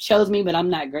 you chose me, but I'm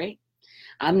not great.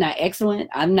 I'm not excellent.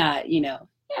 I'm not,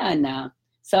 no.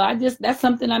 So that's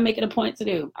something I make it a point to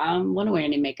do. I don't want to wear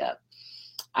any makeup.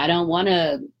 I don't want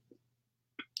to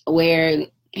wear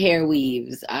hair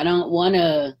weaves. I don't want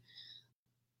to,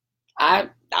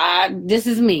 this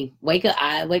is me.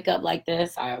 I wake up like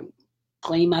this. I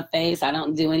clean my face. I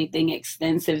don't do anything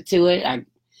extensive to it. I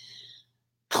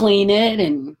clean it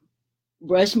and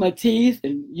brush my teeth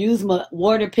and use my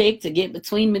water pick to get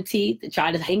between my teeth to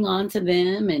try to hang on to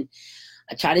them. And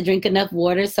I try to drink enough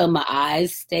water so my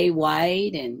eyes stay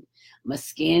white and my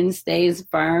skin stays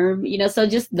firm, so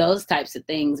just those types of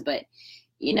things. But,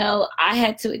 I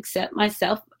had to accept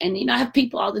myself. And, I have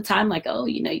people all the time like, oh,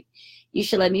 you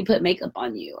should let me put makeup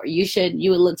on you, or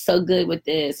you would look so good with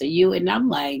this, and I'm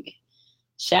like,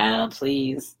 child,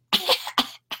 please.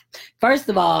 First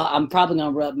of all, I'm probably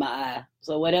going to rub my eye.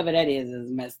 So whatever that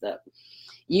is messed up.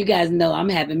 You guys know I'm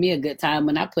having me a good time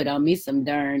when I put on me some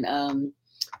darn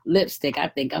lipstick. I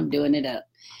think I'm doing it up.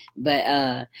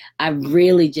 But I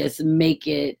really just make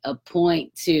it a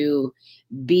point to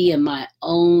be in my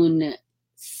own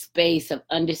space of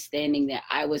understanding that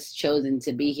I was chosen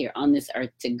to be here on this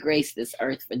earth, to grace this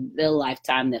earth for the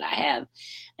lifetime that I have.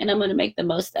 And I'm going to make the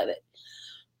most of it.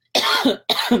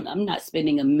 I'm not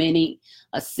spending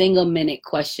a single minute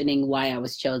questioning why I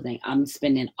was chosen. I'm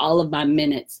spending all of my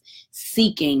minutes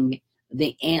seeking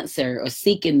the answer or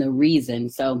seeking the reason.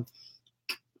 So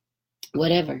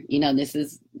whatever, this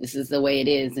is the way it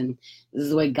is, and this is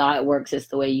the way God works. It's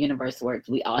the way the universe works.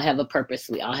 We all have a purpose.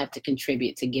 We all have to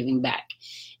contribute to giving back,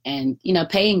 and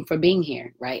paying for being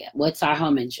here, right? What's our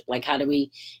homage? Like, how do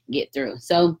we get through?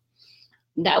 So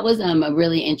that was a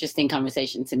really interesting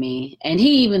conversation to me. And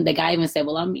the guy even said,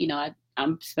 well,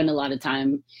 I'm spend a lot of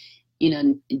time,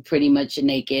 pretty much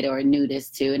naked or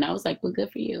nudist too. And I was like, well,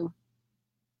 good for you.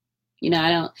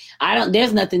 I don't,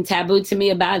 there's nothing taboo to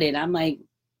me about it. I'm like,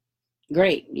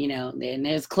 great, and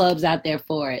there's clubs out there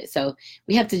for it. So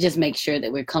we have to just make sure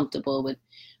that we're comfortable with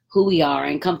who we are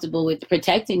and comfortable with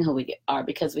protecting who we are,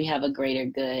 because we have a greater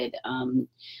good.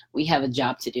 We have a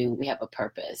job to do. We have a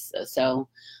purpose. So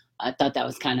I thought that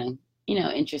was kind of,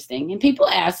 interesting. And people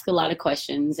ask a lot of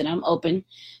questions, and I'm open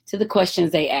to the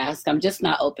questions they ask. I'm just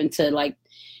not open to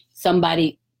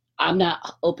I'm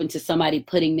not open to somebody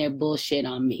putting their bullshit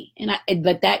on me.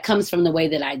 But that comes from the way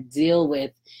that I deal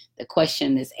with the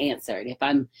question that's answered. If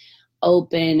I'm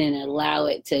open and allow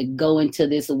it to go into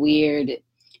this weird,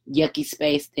 yucky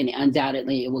space, then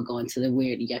undoubtedly it will go into the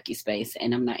weird, yucky space,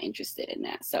 and I'm not interested in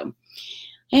that. So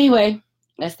anyway,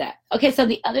 that's that. Okay, so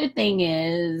the other thing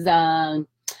is,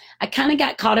 I kind of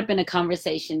got caught up in a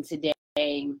conversation today.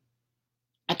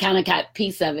 I kind of got a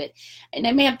piece of it, and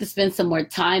I may have to spend some more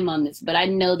time on this, but I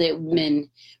know that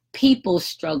people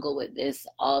struggle with this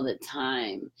all the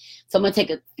time. So I'm going to take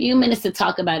a few minutes to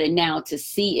talk about it now to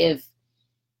see if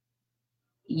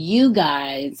you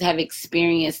guys have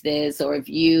experienced this, or if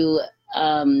you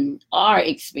are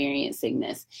experiencing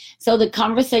this. So the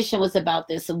conversation was about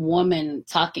this woman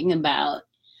talking about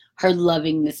her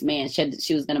loving this man.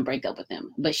 She was going to break up with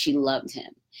him, but she loved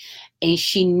him. And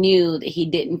she knew that he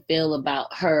didn't feel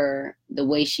about her the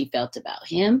way she felt about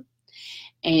him.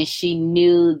 And she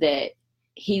knew that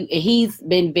he's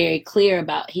been very clear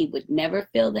about he would never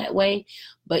feel that way,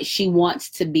 but she wants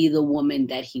to be the woman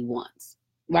that he wants,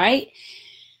 right?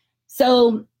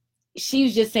 So she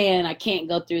was just saying, I can't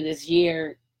go through this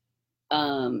year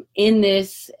in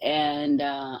this, and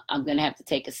I'm going to have to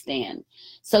take a stand.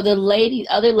 So other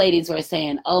ladies were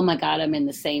saying, oh my God, I'm in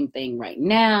the same thing right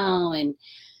now. And,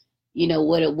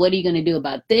 what are you going to do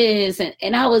about this?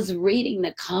 And I was reading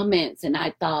the comments, and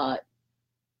I thought,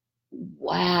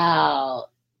 wow,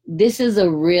 this is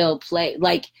a real place.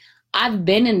 Like, I've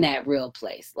been in that real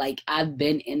place.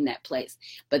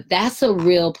 But that's a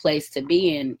real place to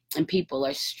be in. And people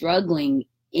are struggling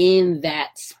in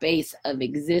that space of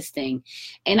existing.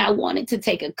 And I wanted to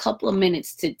take a couple of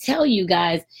minutes to tell you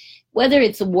guys, whether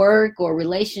it's work or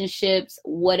relationships,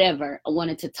 whatever, I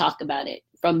wanted to talk about it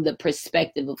from the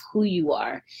perspective of who you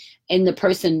are and the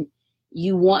person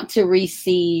you want to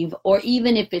receive, or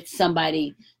even if it's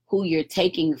somebody who you're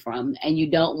taking from and you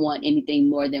don't want anything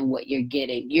more than what you're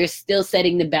getting. You're still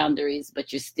setting the boundaries,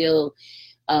 but you're still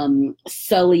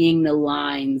sullying the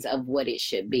lines of what it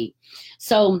should be.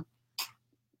 So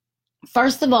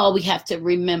first of all, we have to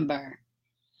remember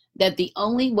that the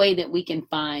only way that we can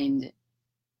find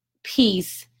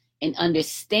peace and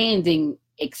understanding,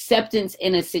 acceptance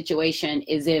in a situation,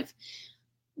 is if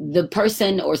the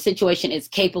person or situation is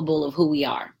capable of who we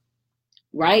are,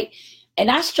 right? And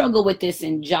I struggle with this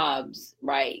in jobs,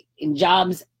 right? In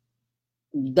jobs,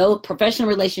 though, professional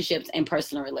relationships and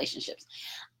personal relationships.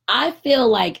 I feel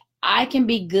like I can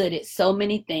be good at so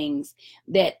many things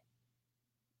that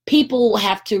people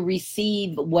have to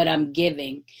receive what I'm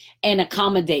giving and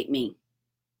accommodate me,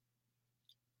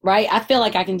 right? I feel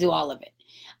like I can do all of it.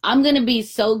 I'm going to be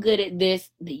so good at this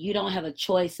that you don't have a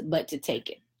choice but to take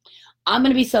it. I'm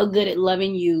going to be so good at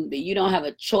loving you that you don't have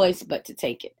a choice but to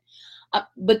take it.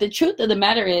 But the truth of the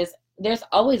matter is, there's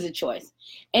always a choice.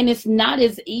 And it's not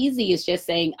as easy as just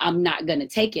saying, I'm not going to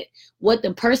take it. What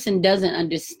the person doesn't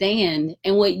understand,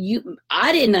 and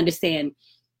I didn't understand,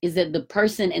 is that the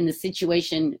person in the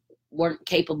situation weren't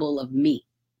capable of me.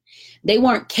 They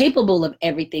weren't capable of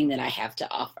everything that I have to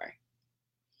offer.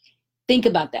 Think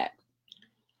about that.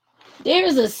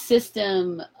 There's a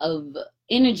system of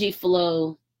energy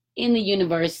flow in the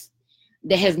universe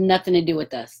that has nothing to do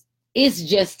with us. It's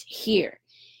just here.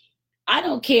 I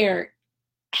don't care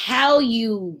how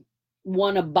you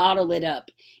want to bottle it up.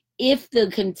 If the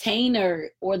container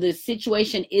or the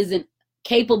situation isn't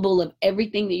capable of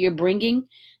everything that you're bringing,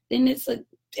 then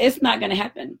it's not going to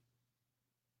happen.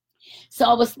 So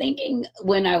I was thinking,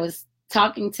 when I was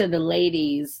talking to the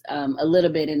ladies a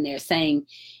little bit in there, saying,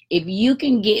 if you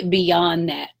can get beyond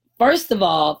that, first of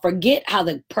all, forget how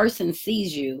the person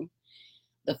sees you.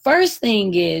 The first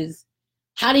thing is,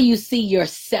 how do you see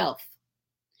yourself?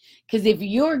 Because if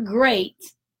you're great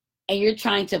and you're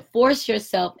trying to force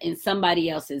yourself in somebody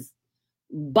else's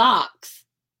box,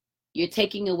 You're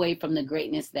taking away from the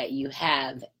greatness that you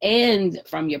have and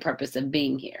from your purpose of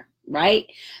being here, right?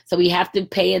 So we have to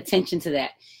pay attention to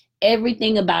that.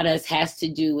 Everything about us has to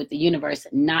do with the universe,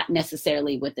 not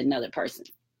necessarily with another person.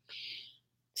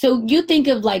 So you think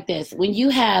of like this, when you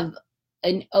have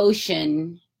an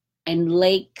ocean and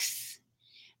lakes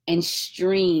and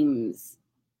streams,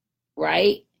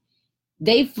 right?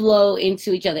 They flow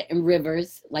into each other, and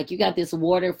rivers. Like, you got this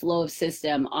water flow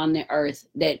system on the earth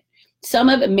that some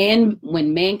of it,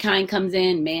 when mankind comes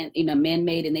in,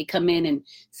 man-made, and they come in and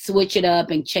switch it up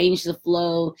and change the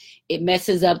flow, it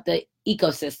messes up the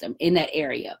ecosystem in that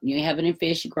area. You don't have any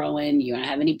fish growing, you don't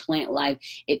have any plant life.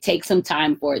 It takes some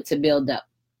time for it to build up,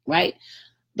 right?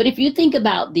 But if you think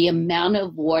about the amount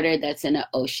of water that's in an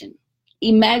ocean,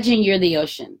 imagine you're the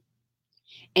ocean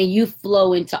and you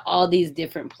flow into all these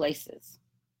different places.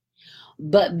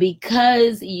 But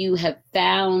because you have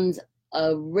found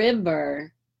a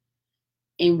river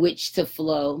in which to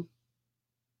flow,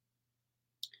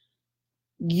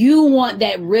 you want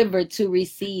that river to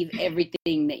receive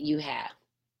everything that you have.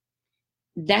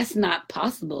 That's not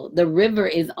possible. The river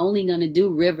is only going to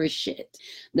do river shit.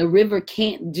 The river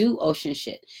can't do ocean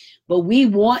shit. But we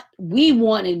want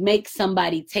to make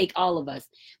somebody take all of us.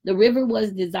 The river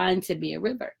was designed to be a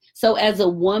river. So as a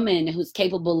woman who's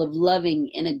capable of loving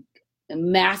in a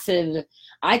massive,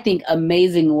 I think,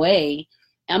 amazing way,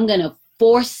 I'm going to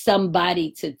force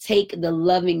somebody to take the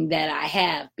loving that I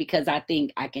have, because I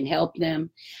think I can help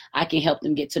them. I can help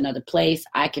them get to another place.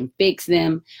 I can fix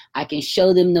them. I can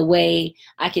show them the way.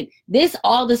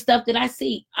 All the stuff that I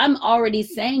see, I'm already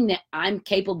saying that I'm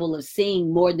capable of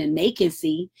seeing more than they can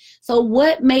see. So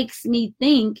what makes me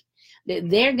think that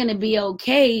they're going to be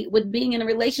okay with being in a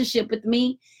relationship with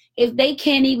me if they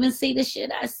can't even see the shit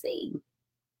I see?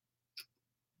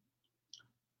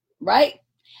 Right?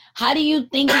 How do you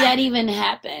think that even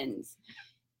happens?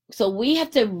 So we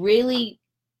have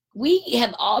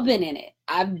all been in it.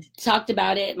 I've talked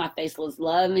about it. My Faceless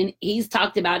Love, and he's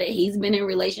talked about it. He's been in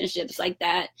relationships like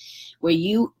that, where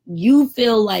you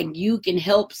feel like you can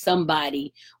help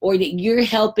somebody, or that you're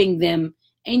helping them,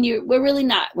 and we're really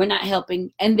not. We're not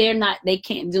helping, and they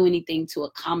can't do anything to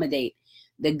accommodate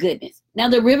the goodness. Now,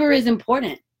 the river is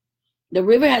important. The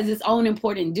river has its own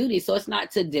important duty, so it's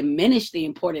not to diminish the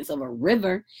importance of a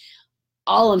river.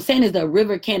 All I'm saying is the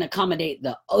river can't accommodate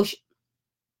the ocean.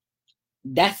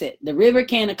 That's it. The river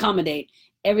can't accommodate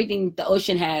everything the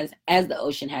ocean has as the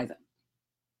ocean has it.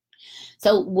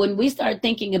 So when we start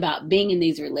thinking about being in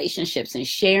these relationships and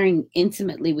sharing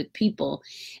intimately with people,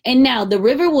 and now the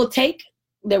river will take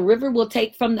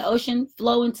from the ocean,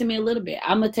 flow into me a little bit.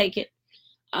 I'm going to take it.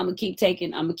 I'm going to keep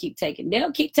taking.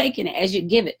 They'll keep taking it as you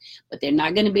give it, but they're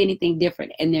not going to be anything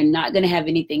different. And they're not going to have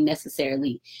anything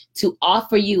necessarily to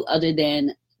offer you other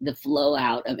than the flow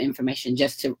out of information,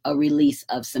 just to a release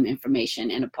of some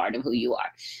information and a part of who you are.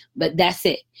 But that's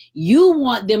it. You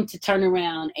want them to turn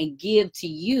around and give to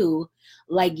you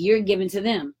like you're giving to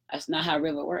them. That's not how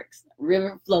river works.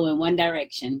 River flow in one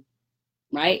direction,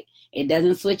 right? It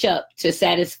doesn't switch up to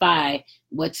satisfy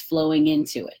what's flowing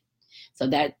into it. So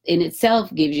that in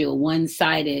itself gives you a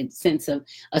sense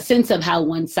of how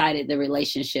one-sided the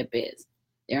relationship is.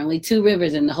 There are only two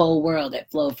rivers in the whole world that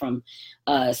flow from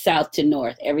south to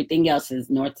north. Everything else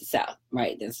is north to south,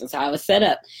 right? This is how it's set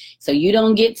up. So you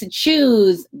don't get to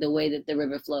choose the way that the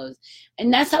river flows.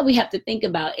 And that's how we have to think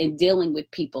about in dealing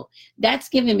with people. That's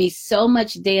given me so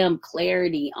much damn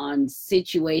clarity on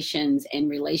situations and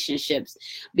relationships,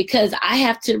 because I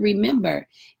have to remember,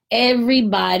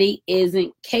 everybody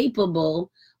isn't capable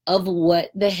of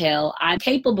what the hell I'm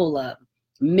capable of.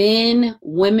 Men,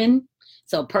 women,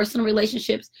 so personal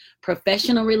relationships,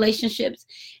 professional relationships.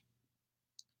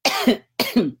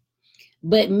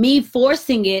 But me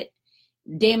forcing it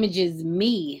damages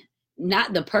me,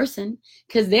 not the person,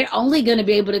 because they're only going to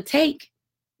be able to take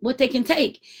what they can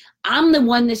take. I'm the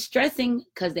one that's stressing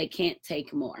because they can't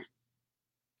take more.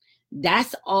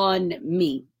 That's on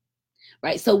me.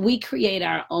 Right? So we create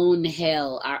our own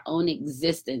hell, our own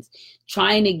existence,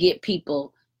 trying to get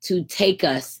people to take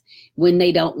us when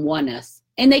they don't want us.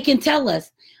 And they can tell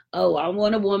us, oh, I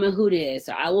want a woman who this,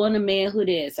 or I want a man who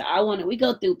this, or we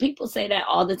go through, people say that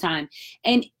all the time.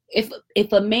 And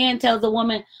if a man tells a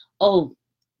woman, oh,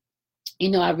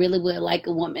 I really would like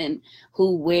a woman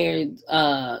who wears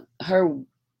her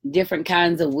different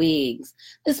kinds of wigs.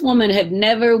 This woman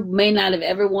may not have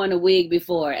ever worn a wig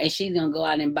before, and she's gonna go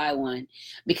out and buy one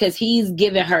because he's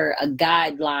giving her a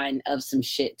guideline of some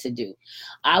shit to do.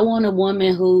 I want a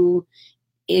woman who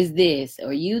is this,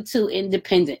 or you too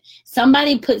independent.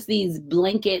 Somebody puts these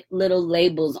blanket little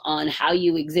labels on how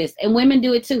you exist, and women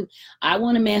do it too. I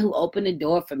want a man who opened the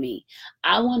door for me.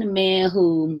 I want a man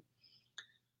who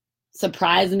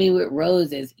surprised me with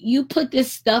roses. You put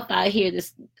this stuff out here,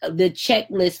 the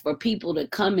checklist for people to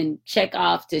come and check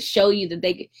off to show you that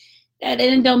that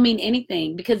it don't mean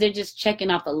anything, because they're just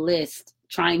checking off a list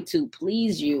trying to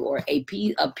please you or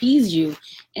appease you,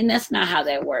 and that's not how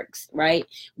that works, right?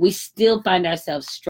 We still find ourselves